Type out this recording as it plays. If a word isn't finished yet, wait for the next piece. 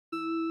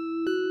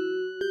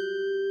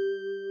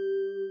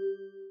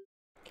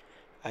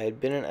I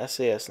had been in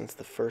SAS since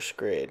the first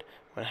grade,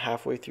 when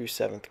halfway through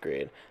 7th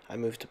grade, I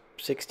moved to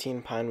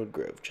 16 Pinewood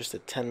Grove, just a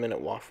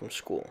 10-minute walk from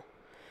school.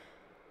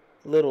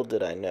 Little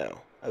did I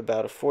know,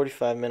 about a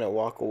 45-minute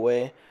walk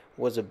away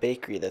was a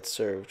bakery that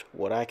served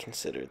what I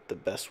considered the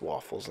best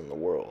waffles in the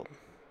world.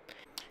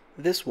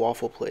 This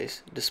waffle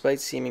place, despite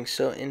seeming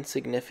so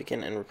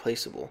insignificant and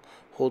replaceable,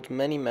 holds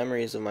many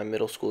memories of my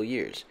middle school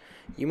years.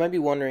 You might be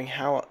wondering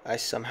how I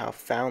somehow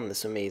found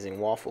this amazing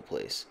waffle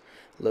place,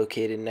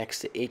 located next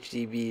to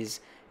HDB's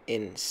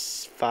in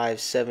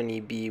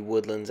 570B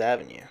Woodlands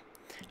Avenue.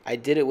 I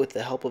did it with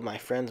the help of my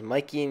friends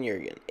Mikey and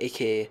Jurgen,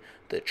 aka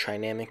the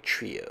Trinamic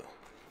Trio.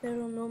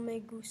 Pero no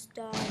me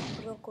gusta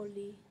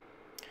broccoli.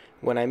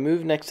 When I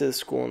moved next to the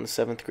school in the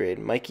 7th grade,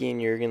 Mikey and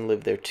Jurgen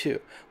lived there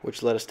too,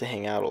 which led us to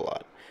hang out a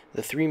lot.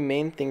 The three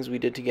main things we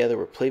did together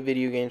were play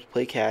video games,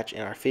 play catch,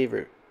 and our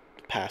favorite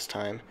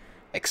pastime,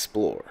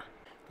 explore.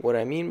 What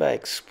I mean by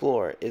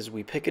explore is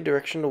we pick a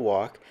direction to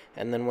walk,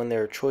 and then when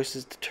there are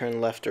choices to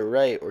turn left or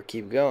right or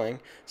keep going,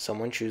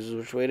 someone chooses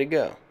which way to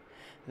go.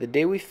 The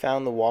day we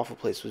found the waffle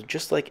place was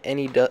just like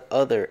any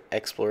other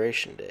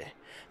exploration day,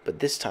 but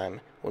this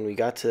time, when we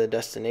got to the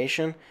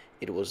destination,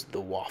 it was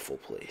the waffle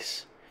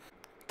place.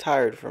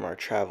 Tired from our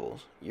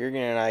travels,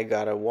 Jurgen and I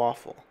got a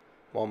waffle,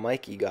 while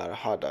Mikey got a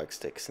hot dog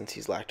stick since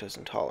he's lactose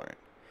intolerant.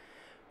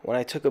 When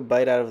I took a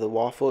bite out of the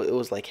waffle, it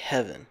was like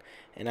heaven,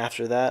 and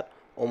after that,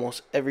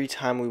 almost every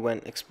time we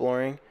went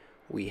exploring,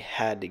 we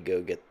had to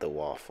go get the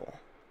waffle.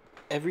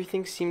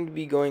 Everything seemed to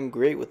be going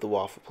great with the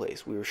waffle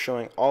place. We were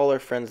showing all our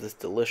friends this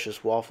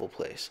delicious waffle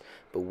place,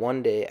 but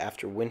one day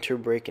after winter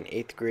break in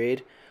 8th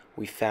grade,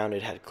 we found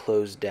it had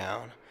closed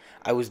down.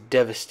 I was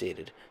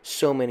devastated.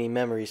 So many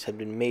memories had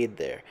been made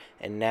there,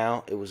 and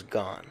now it was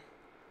gone.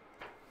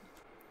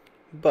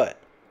 But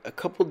a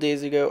couple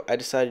days ago, I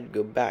decided to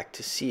go back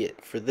to see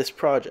it for this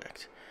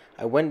project.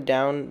 I went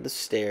down the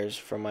stairs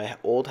from my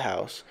old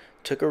house,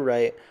 took a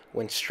right,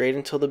 went straight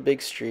until the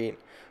big street,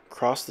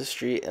 crossed the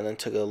street, and then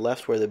took a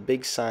left where the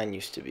big sign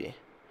used to be.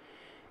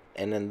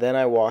 And then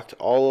I walked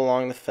all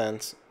along the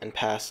fence and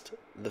past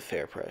the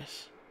fair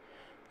price.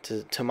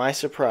 To my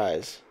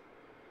surprise,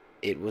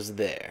 it was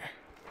there.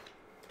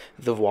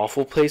 The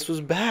waffle place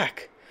was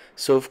back,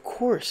 so of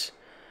course,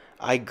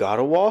 I got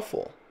a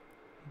waffle.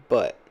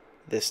 But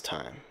this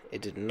time,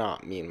 it did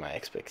not meet my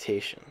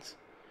expectations.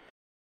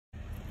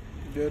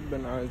 Good,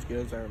 but not as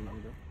good as I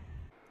remember.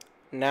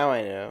 Now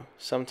I know,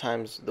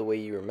 sometimes the way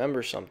you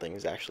remember something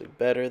is actually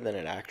better than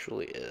it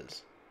actually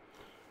is.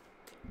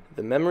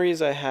 The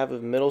memories I have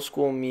of middle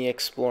school me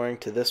exploring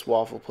to this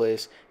waffle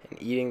place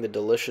and eating the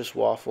delicious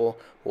waffle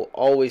will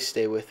always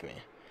stay with me.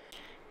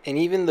 And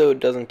even though it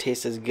doesn't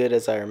taste as good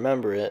as I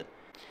remember it,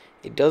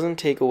 it doesn't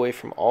take away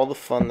from all the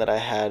fun that I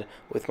had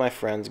with my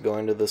friends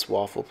going to this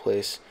waffle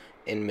place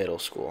in middle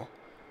school.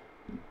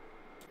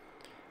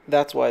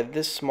 That's why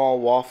this small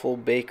waffle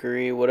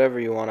bakery, whatever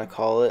you want to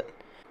call it,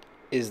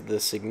 is the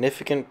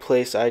significant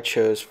place I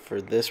chose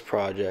for this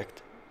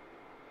project,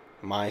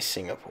 my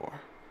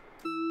Singapore.